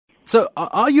So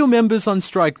are your members on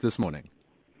strike this morning?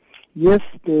 Yes,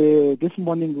 this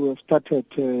morning we have started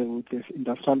with this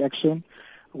industrial action.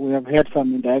 We have had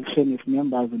some interaction with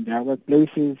members in their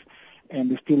workplaces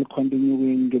and still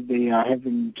continuing. They are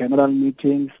having general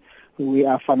meetings. We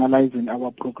are finalizing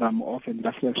our program of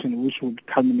industrial action, which will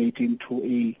culminate into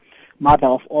a matter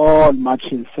of all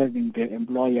marches serving the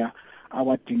employer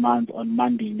our demand on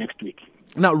Monday next week.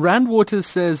 Now, Rand Water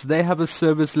says they have a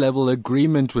service level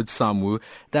agreement with Samwu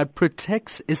that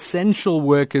protects essential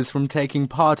workers from taking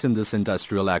part in this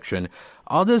industrial action.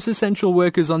 Are those essential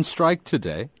workers on strike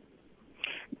today?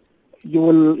 You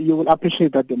will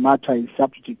appreciate that the matter is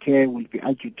subject to care, will be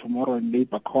argued tomorrow in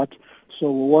Labour Court,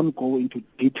 so we won't go into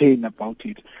detail about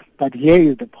it. But here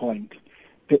is the point.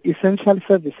 The Essential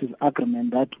Services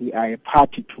Agreement that we are a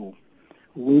party to,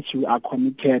 which we are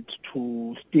committed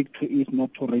to stick to it,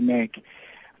 not to renege,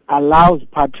 allows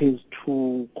parties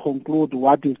to conclude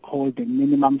what is called the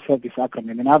minimum service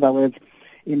agreement. In other words,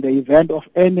 in the event of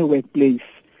any workplace,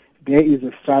 there is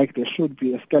a strike, there should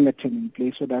be a skeleton in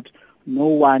place so that no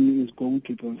one is going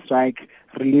to be on strike,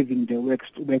 leaving the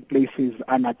workplaces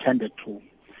unattended to.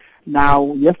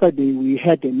 Now, yesterday we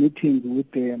had a meeting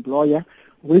with the employer,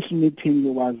 which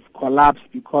meeting was collapsed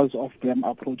because of them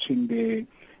approaching the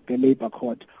Labour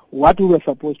Court. What we were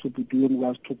supposed to be doing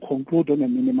was to conclude on a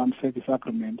minimum service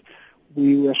agreement.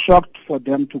 We were shocked for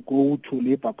them to go to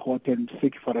Labour Court and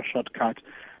seek for a shortcut.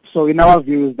 So in our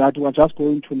view is that we're just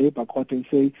going to Labour Court and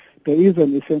say there is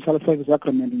an essential service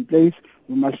agreement in place,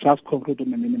 we must just conclude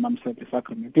on a minimum service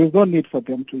agreement. There's no need for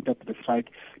them to interrupt the strike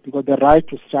because the right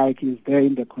to strike is there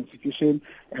in the Constitution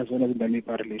as well as in the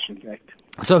Labour Relations Act.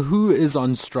 So who is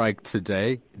on strike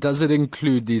today? Does it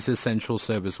include these essential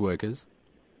service workers?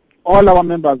 All our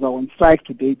members are on strike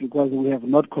today because we have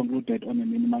not concluded on a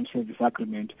minimum service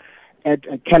agreement at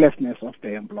a carelessness of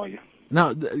the employer.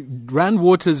 Now, Rand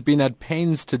Water has been at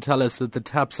pains to tell us that the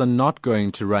taps are not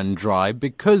going to run dry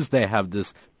because they have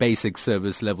this basic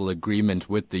service level agreement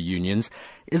with the unions.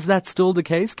 Is that still the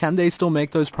case? Can they still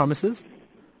make those promises?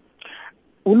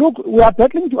 Well, look, we are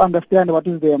beginning to understand what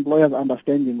is the employer's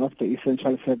understanding of the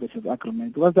Essential Services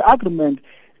Agreement, because the agreement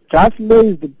just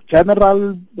lays the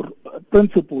general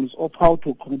principles of how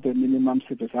to commit the minimum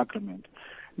service agreement.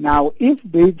 Now, if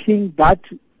they think that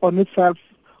on itself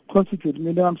constitutes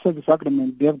minimum service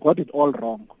agreement, they've got it all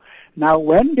wrong. Now,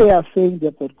 when they are saying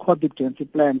they've got contingency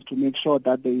plans to make sure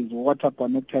that there is water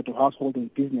connected to household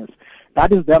and business,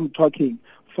 that is them talking.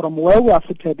 From where we are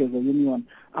seated as a union,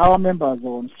 our members are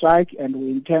on strike and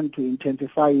we intend to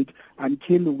intensify it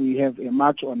until we have a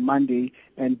march on Monday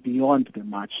and beyond the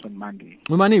march on Monday.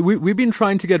 Chumani, we've been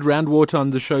trying to get Rand Water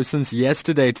on the show since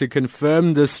yesterday to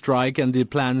confirm the strike and the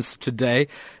plans today.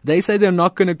 They say they're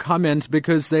not going to comment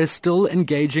because they're still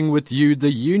engaging with you,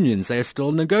 the unions. They're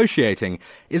still negotiating.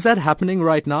 Is that happening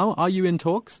right now? Are you in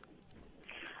talks?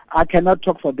 I cannot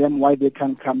talk for them why they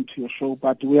can't come to your show,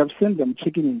 but we have seen them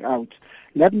chickening out.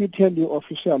 Let me tell you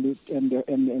officially and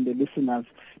the listeners,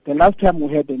 the last time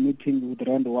we had a meeting with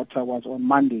Rand Water was on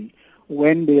Monday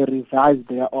when they revised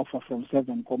their offer from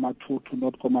 7.2 to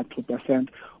 0.2%,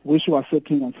 which was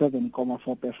sitting on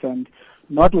 7.4%,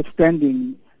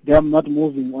 notwithstanding them not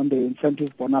moving on the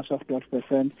incentive bonus of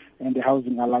 12% and the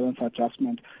housing allowance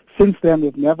adjustment. Since then,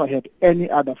 we've never had any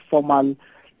other formal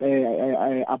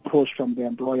approach from the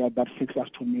employer that seeks us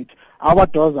to meet. Our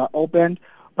doors are open.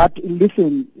 But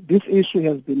listen, this issue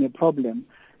has been a problem.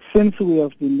 Since we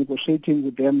have been negotiating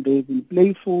with them, they've been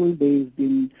playful, they've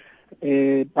been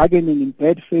bargaining in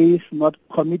bad faith, not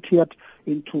committed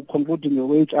into concluding a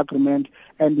wage agreement,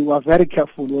 and we were very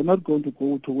careful. We're not going to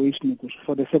go to wage negotiations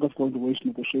for the sake of going to wage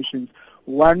negotiations.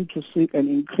 We want to seek an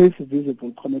increased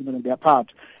visible commitment on their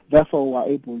part. Therefore, we are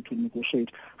able to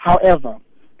negotiate. However,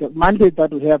 the mandate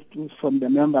that we have from the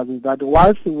members is that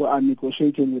whilst we are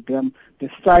negotiating with them, the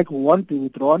strike won't be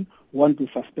withdrawn, won't be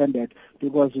suspended,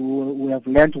 because we have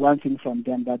learned one thing from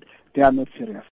them, that they are not serious.